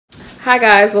Hi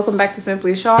guys, welcome back to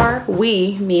Simply Char.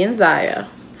 Me and Zaya.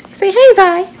 Say hey,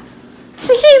 Zai.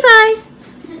 Say hey, Zai.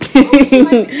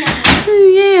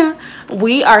 Yeah.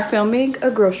 We are filming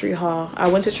a grocery haul. I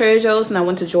went to Trader Joe's and I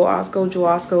went to Jewel-Osco.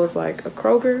 Jewel-Osco is like a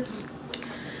Kroger.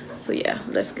 So yeah,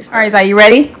 let's get started. All right, Zai, you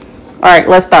ready? All right,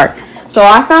 let's start. So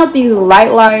I found these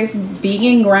Light Life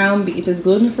vegan ground beef. It's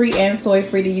gluten-free and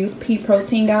soy-free to use pea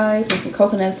protein, guys, and some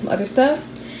coconut and some other stuff.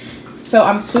 So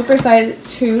I'm super excited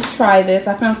to try this.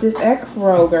 I found this at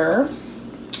Kroger.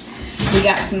 We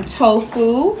got some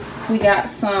tofu. We got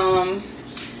some,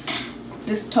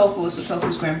 this tofu is for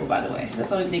tofu scramble, by the way. That's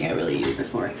the only thing I really use it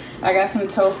for. I got some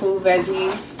tofu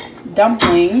veggie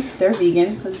dumplings. They're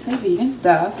vegan, because it says vegan,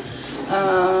 duh.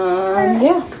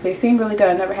 Yeah, they seem really good.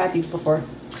 I never had these before.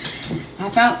 I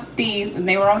found these and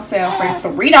they were on sale for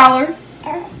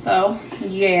 $3. So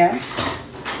yeah,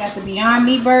 got the Beyond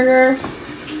Meat burger.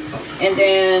 And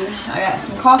then I got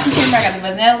some coffee creamer. I got the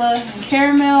vanilla and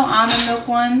caramel almond milk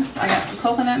ones. I got some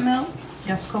coconut milk.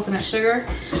 Got some coconut sugar.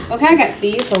 Okay, I got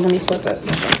these. So let me flip it.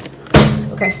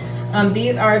 Okay.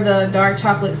 These are the dark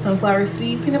chocolate sunflower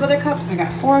seed peanut butter cups. I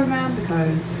got 4 of them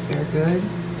because they're good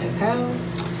as hell.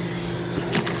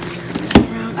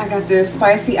 I got this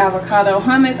spicy avocado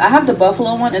hummus. I have the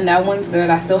buffalo one and that one's good.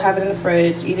 I still have it in the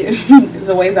fridge. Eat it. It's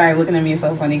the way Zai looking at me is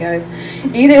so funny, guys.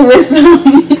 Eat it with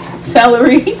some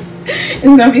celery. It's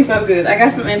gonna be so good. I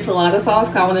got some enchilada sauce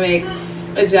because I want to make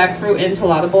a jackfruit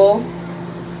enchilada bowl.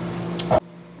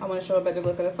 I want to show a better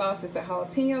look at the sauce. It's the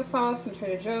jalapeno sauce from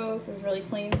Trader Joe's. It's really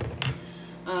clean.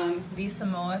 These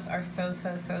Samoas are so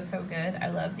good. I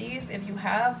love these. If you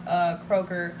have a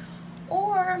Kroger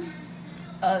or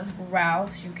a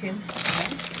Ralph's, you can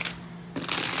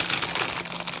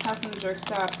have some jerk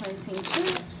style plantain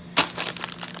chips.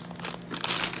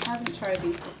 I haven't tried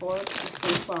these before.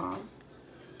 It's so bomb.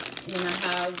 And then I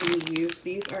have these.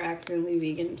 These are accidentally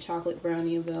vegan chocolate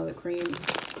brownie and vanilla cream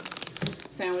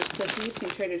sandwich cookies from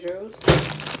Trader Joe's.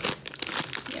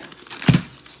 Yeah.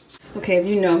 Okay, if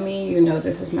you know me, you know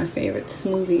this is my favorite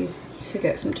smoothie to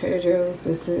get from Trader Joe's.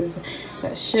 This is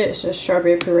that shit. It's just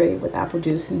strawberry puree with apple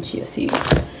juice and chia seeds.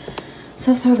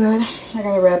 So good. I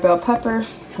got a red bell pepper.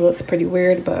 It looks pretty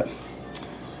weird, but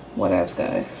whatevs,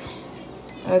 guys.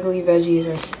 Ugly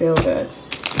veggies are still good.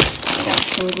 I got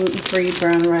some gluten-free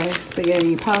brown rice,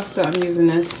 spaghetti, pasta. I'm using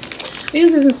this. I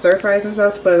use this in stir fries and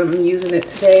stuff, but I'm using it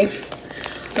today.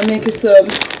 I'm making some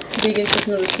vegan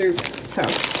chicken noodle soup. So,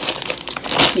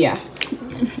 yeah.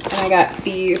 And I got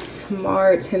these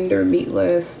smart, tender,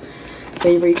 meatless,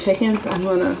 savory chickens. I'm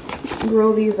gonna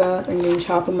grill these up and then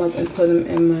chop them up and put them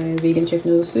in my vegan chicken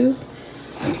noodle soup.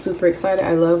 I'm super excited.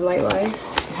 I love Light Life.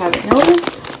 If you haven't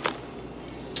noticed,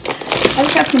 I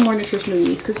just got some more nutritional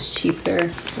yeast because it's cheap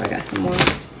there. So I got some more.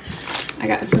 I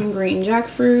got some green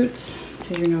jackfruit.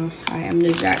 Because you know, I am the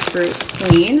jackfruit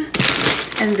queen.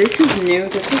 And this is new.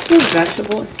 This is the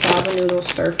vegetable and saba noodle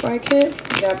stir fry kit.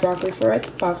 You got broccoli florets,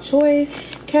 bok choy,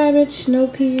 cabbage, snow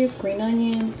peas, green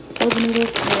onion, soba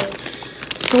noodles, and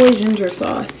soy ginger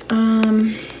sauce.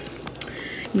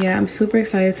 Yeah, I'm super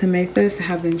excited to make this. I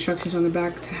have the instructions on the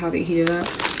back to how to heat it up.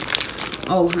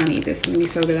 Oh, honey, this is gonna be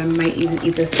so good. I might even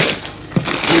eat this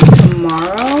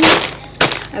tomorrow.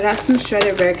 I got some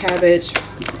shredded red cabbage,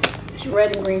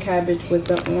 red and green cabbage with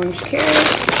the orange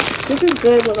carrots. This is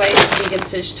good with like vegan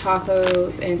fish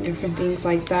tacos and different things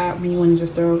like that when you want to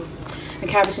just throw a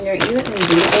cabbage in there, even in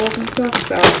bean bowls and stuff.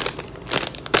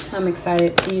 So I'm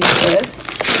excited to use this.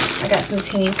 I got some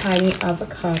teeny tiny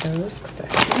avocados because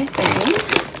that's my thing.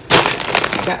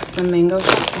 I got some mango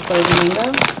shots, some frozen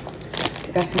mango.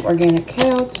 I got some organic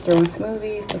kale to throw in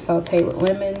smoothies to saute with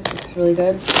lemon. This is really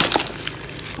good.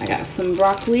 I got some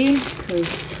broccoli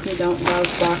because we don't love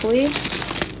broccoli.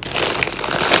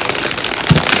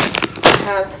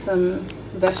 I have some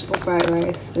vegetable fried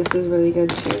rice. This is really good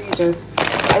too. I just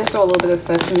throw a little bit of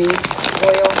sesame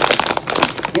oil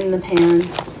in the pan.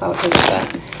 Saute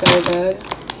that. It's so good.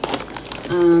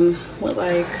 With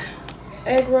like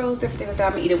egg rolls, different things like that.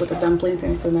 I'm gonna eat it with the dumplings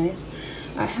and it's so nice.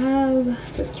 I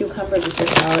have this cucumber, just for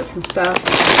salads and stuff.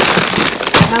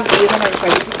 I have these. I've never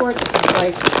tried these before. This is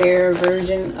like their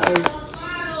version of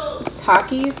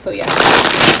Takis. So yeah.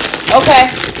 Okay.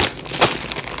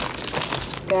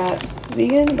 Got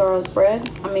vegan garlic bread.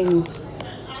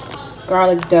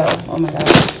 Garlic dough. Oh my god.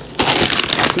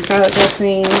 Got some salad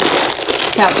dressing.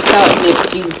 Salad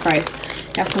mix. Jesus Christ.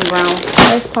 Got some brown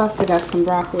rice pasta. Got some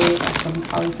broccoli. Got some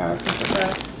cauliflower pizza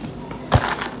crust.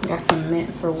 Got some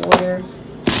mint for water.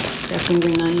 Got some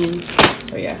green onion.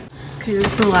 So yeah. Okay,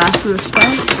 this is the last of the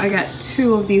stuff. I got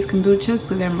 2 of these kombuchas.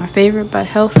 They're my favorite by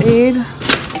Health Aid.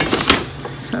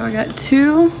 So I got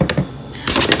 2.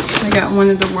 I got one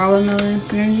of the watermelon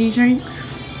energy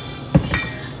drinks.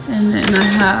 And then I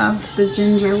have the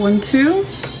ginger one too.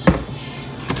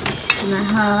 And I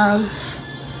have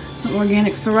some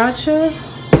organic sriracha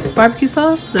barbecue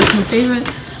sauce. That's my favorite.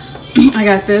 I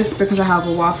got this because I have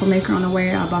a waffle maker on the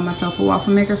way. I bought myself a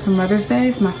waffle maker for Mother's Day.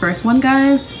 It's my first one,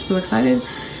 guys. I'm so excited.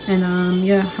 And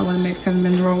yeah, I want to make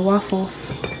cinnamon roll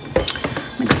waffles.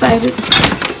 I'm excited.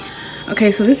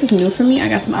 Okay, so this is new for me. I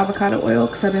got some avocado oil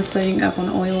because I've been studying up on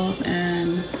oils,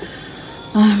 and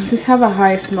just have a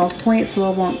high smoke point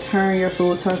so it won't turn your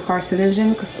food to a carcinogen,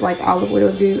 because like olive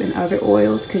oil do and other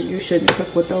oils, because you shouldn't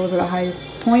cook with those at a high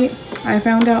point, I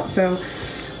found out. So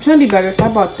I'm trying to be better, so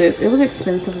I bought this. It was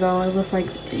expensive though. It was like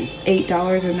 $8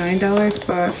 or $9,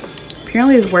 but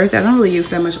apparently it's worth it. I don't really use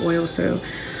that much oil, so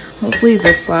hopefully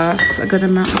this lasts a good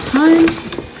amount of time.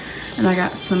 And I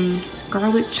got some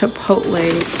garlic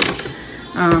chipotle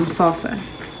salsa.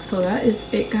 So that is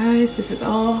it, guys. This is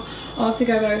all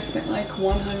together. I spent like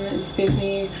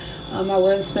 $150. I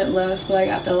would have spent less, but I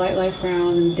got the Light Life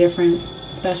Brown and different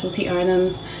specialty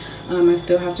items. I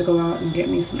still have to go out and get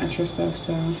me some extra stuff,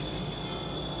 so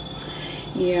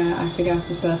yeah, I forgot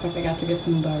some stuff. I forgot to get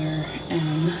some butter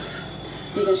and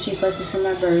vegan cheese slices for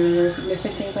my burgers and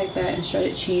different things like that, and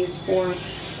shredded cheese for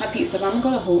my pizza. But I'm gonna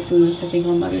go to Whole Foods, I think,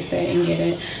 on Mother's Day and get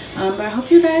it. But I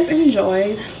hope you guys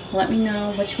enjoyed. Let me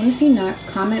know what you want to see next.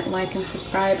 Comment, like, and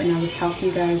subscribe, and I will talk to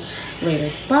you guys later.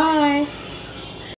 Bye.